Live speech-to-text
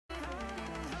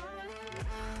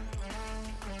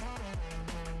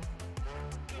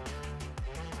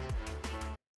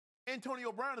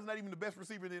Antonio Brown is not even the best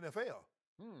receiver in the NFL.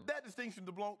 That distinction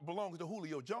belongs to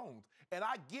Julio Jones. And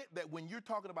I get that when you're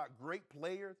talking about great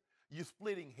players, you're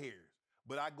splitting hairs.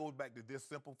 But I go back to this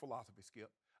simple philosophy, Skip.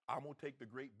 I'm going to take the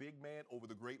great big man over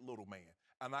the great little man.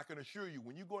 And I can assure you,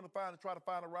 when you're going to try to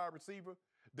find a wide receiver,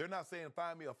 they're not saying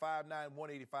find me a 5'9",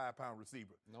 185-pound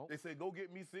receiver. Nope. They say go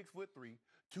get me 6'3",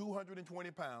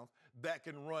 220 pounds that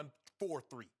can run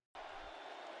 4.3.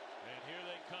 And here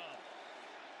they come.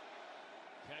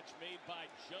 Catch made by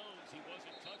Jones. He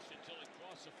wasn't touched until it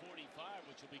crossed the 45,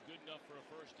 which will be good enough for a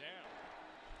first down.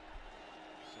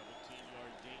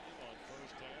 17-yard gain on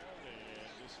first down, and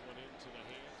this one into the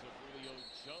hands of Julio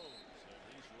Jones. And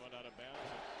he's run out of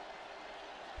bounds.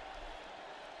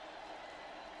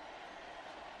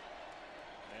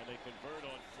 And they convert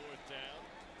on fourth down.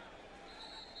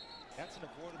 That's an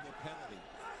avoidable penalty.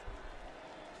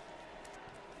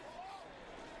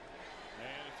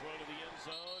 And a throw to the end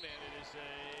zone, and it is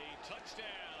a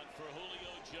touchdown for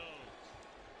Julio Jones.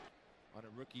 On a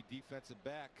rookie defensive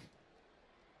back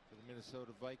for the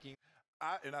Minnesota Vikings.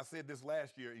 I said this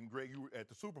last year, and Greg, you were at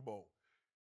the Super Bowl.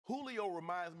 Julio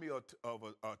reminds me of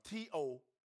a T.O.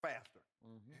 faster,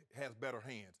 has better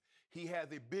hands. He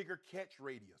has a bigger catch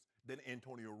radius than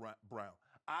Antonio Brown.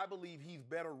 I believe he's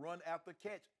better run after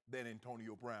catch than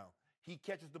Antonio Brown. He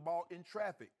catches the ball in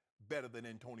traffic better than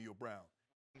Antonio Brown.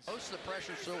 Most of the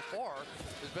pressure so far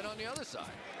has been on the other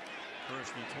side.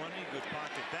 First and 20, good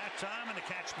pocket that time, and the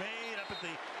catch made up at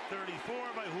the 34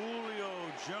 by Julio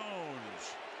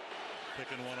Jones.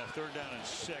 Picking one off third down and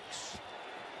 6.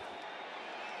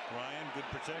 Ryan, good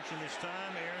protection this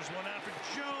time. Airs one out for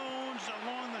Jones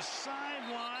along the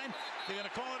sideline. They're going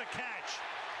to call it a catch.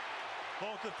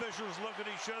 Both officials look at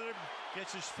each other,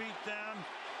 gets his feet down.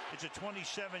 It's a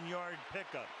 27-yard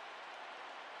pickup.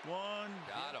 One.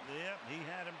 Got him. Yep, he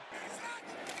had him.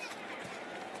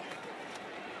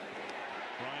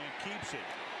 Ryan keeps it.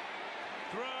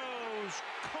 Throws.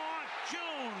 Caught.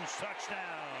 Jones.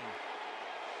 Touchdown.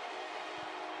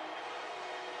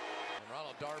 And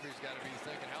Ronald Darby's got to be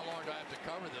thinking, how long do I have to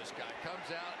cover this guy? Comes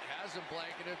out, has him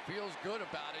blanketed, feels good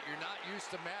about it. You're not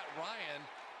used to Matt Ryan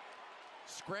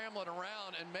scrambling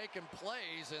around and making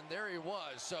plays, and there he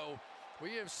was. So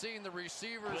we have seen the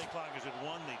receivers. Play clock is at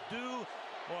 1. They do.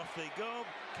 Off they go.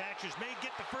 Catches made.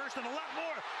 Get the first and a lot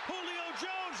more. Julio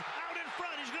Jones out in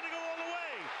front. He's going to go all the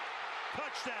way.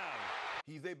 Touchdown.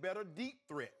 He's a better deep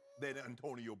threat than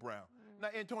Antonio Brown. Now,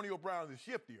 Antonio Brown is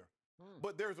shiftier.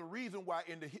 But there's a reason why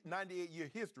in the 98-year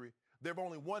history, there's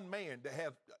only one man that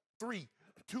has 3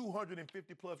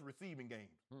 250-plus receiving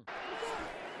games.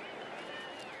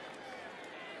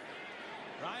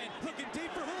 Ryan looking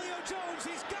deep for Julio Jones.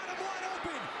 He's got him wide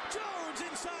open. Jones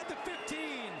inside the 15.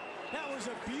 That was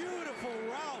a beautiful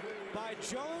route by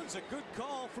Jones. A good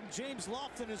call from James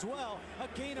Lofton as well. A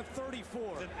gain of 34.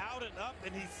 It's an out and up,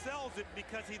 and he sells it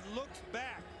because he looks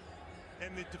back.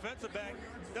 And the defensive back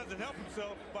doesn't help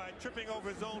himself by tripping over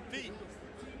his own feet.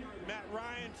 Matt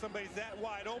Ryan, somebody's that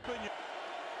wide open.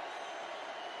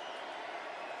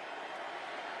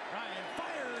 Ryan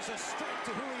fires a strike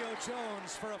to Julio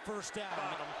Jones for a first down.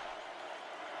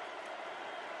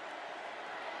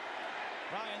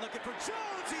 Ryan looking for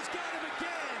Jones. He's got him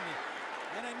again.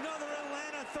 And another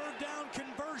Atlanta third down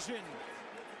conversion.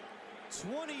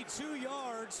 22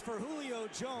 yards for Julio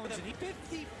Jones.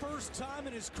 51st time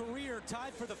in his career,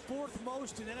 tied for the 4th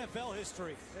most in NFL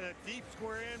history. And a deep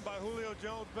square in by Julio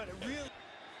Jones, but it really...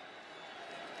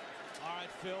 All right,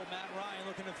 Phil, Matt Ryan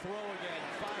looking to throw again.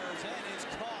 Fires and is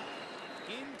caught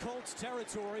in Colts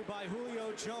territory by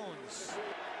Julio Jones.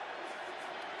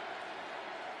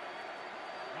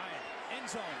 Ryan, end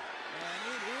zone.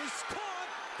 And it is caught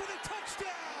for the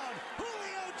touchdown!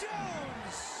 Julio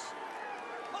Jones!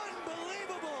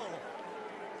 Unbelievable!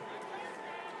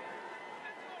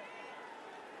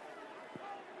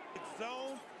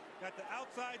 Zone, got the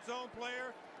outside zone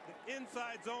player, the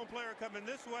inside zone player coming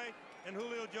this way, and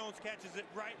Julio Jones catches it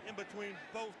right in between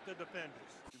both the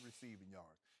defenders. Receiving yards.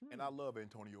 And I love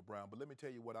Antonio Brown, but let me tell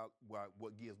you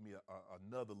what gives me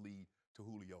another lead to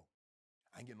Julio.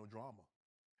 I ain't getting no drama.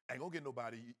 I ain't gonna get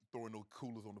nobody throwing no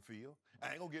coolers on the field.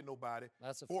 I ain't gonna get nobody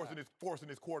forcing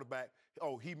his quarterback.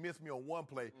 Oh, he missed me on one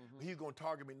play. He's gonna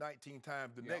target me 19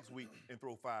 times the next week and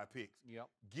throw 5 picks.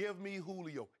 Give me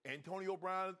Julio. Antonio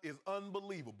Brown is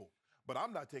unbelievable, but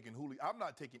I'm not taking Julio. I'm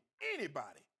not taking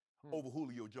anybody over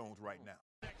Julio Jones right now.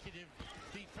 Executive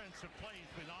defensive plays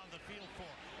been on the field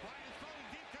for. Ryan throwing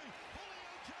deep to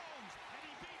Julio Jones, and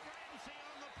he beat Ramsey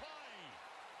on the play.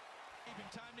 Even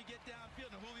time to get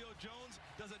downfield, and Julio Jones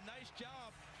does a nice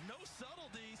job. No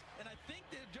subtleties, and I think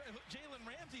that Jalen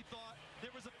Ramsey thought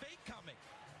there was a fake coming.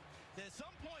 At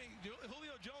some point,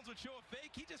 Julio Jones would show a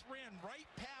fake. He just ran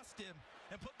right past him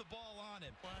and put the ball on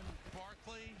him.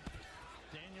 Barkley,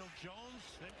 Daniel Jones,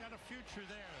 they've got a future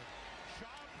there.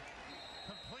 Schaub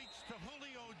completes to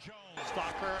Julio Jones.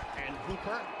 Stalker and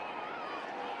Hooper.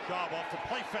 Schaub off the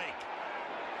play fake.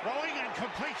 Throwing and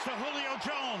completes to Julio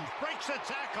Jones. Breaks a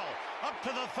tackle up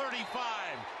to the 35.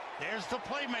 There's the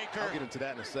playmaker. I'll get into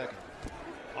that in a second.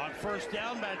 On first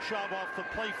down, Matt Schaub off the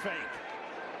play fake.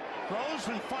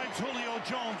 Throws and finds Julio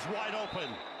Jones wide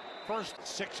open. First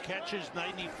 6 catches,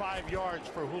 95 yards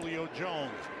for Julio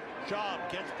Jones. Schaub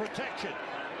gets protection.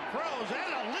 Throws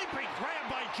and a leaping grab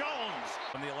by Jones.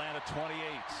 From the Atlanta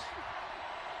 28s.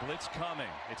 Blitz coming.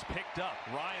 It's picked up.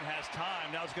 Ryan has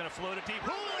time. Now he's going to float it deep.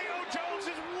 Julio Jones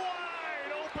is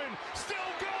wide open.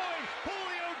 Still going.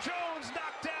 Julio Jones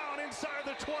knocked down inside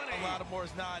the 20.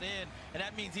 Lattimore's not in, and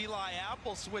that means Eli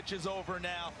Apple switches over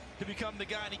now to become the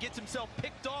guy, and he gets himself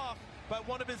picked off by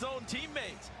one of his own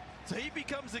teammates. So he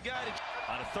becomes the guy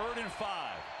to... On a 3rd and 5.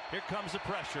 Here comes the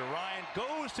pressure. Ryan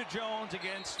goes to Jones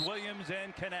against Williams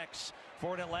and connects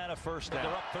for an Atlanta first down.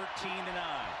 They're up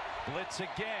 13-9. Blitz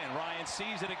again. Ryan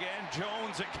sees it again.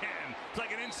 Jones again. It's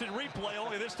like an instant replay,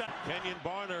 only this time. Kenyon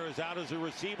Barner is out as a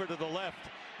receiver to the left.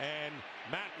 And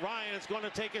Matt Ryan is going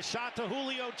to take a shot to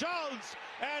Julio Jones.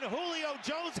 And Julio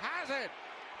Jones has it.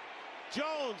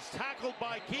 Jones tackled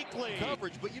by Kuechly.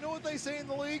 Coverage, but you know what they say in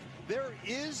the league? There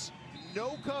is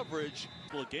no coverage. A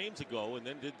couple of games ago, and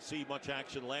then didn't see much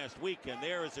action last week. And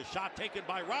there is a shot taken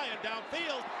by Ryan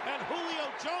downfield, and Julio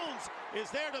Jones is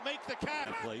there to make the catch.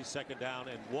 Play 2nd down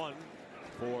and 1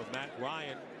 for Matt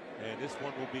Ryan, and this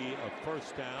one will be a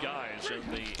first down. Guys in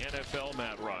the NFL,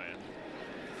 Matt Ryan,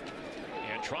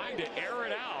 and trying to air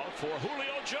it out for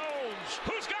Julio Jones,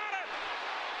 who's got it.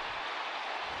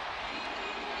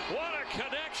 What a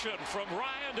connection from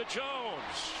Ryan to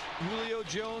Jones. Julio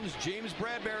Jones, James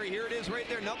Bradbury, here it is right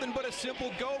there. Nothing but a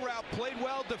simple go route. Played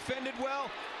well, defended well.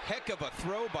 Heck of a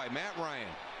throw by Matt Ryan.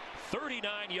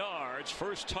 39 yards,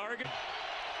 first target.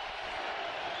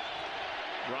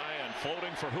 Ryan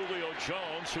floating for Julio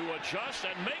Jones, who adjusts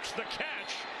and makes the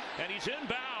catch. And he's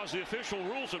inbounds. The official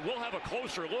rules it. We'll have a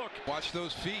closer look. Watch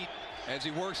those feet as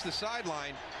he works the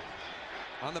sideline.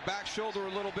 On the back shoulder a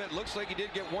little bit. Looks like he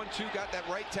did get 1-2. Got that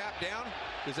right tap down.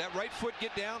 Does that right foot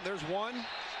get down? There's one.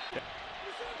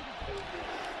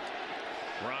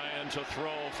 Ryan to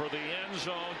throw for the end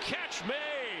zone. Catch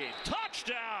made.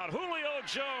 Touchdown. Julio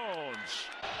Jones.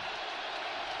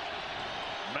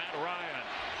 Matt Ryan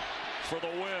for the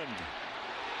win.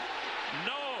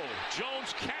 No.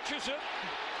 Jones catches it,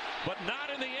 but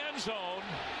not in the end zone.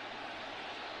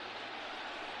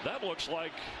 That looks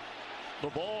like the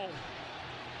ball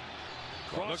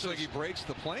crosses. Looks like he breaks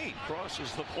the plane.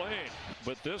 Crosses the plane.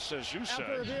 But this, as you said.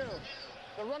 After review,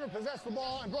 the runner possessed the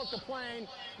ball and broke the plane.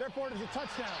 Therefore, it is a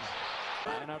touchdown.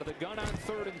 And out of the gun on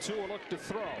 3rd and 2, a look to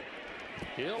throw.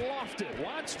 He'll loft it.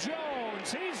 Wants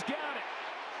Jones. He's got it.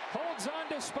 Holds on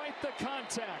despite the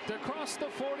contact. Across the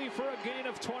 40 for a gain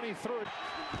of 23.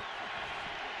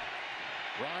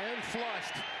 Ryan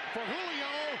flushed for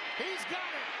Julio. He's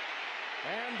got it.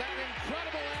 And that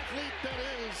incredible athlete that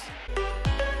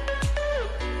is.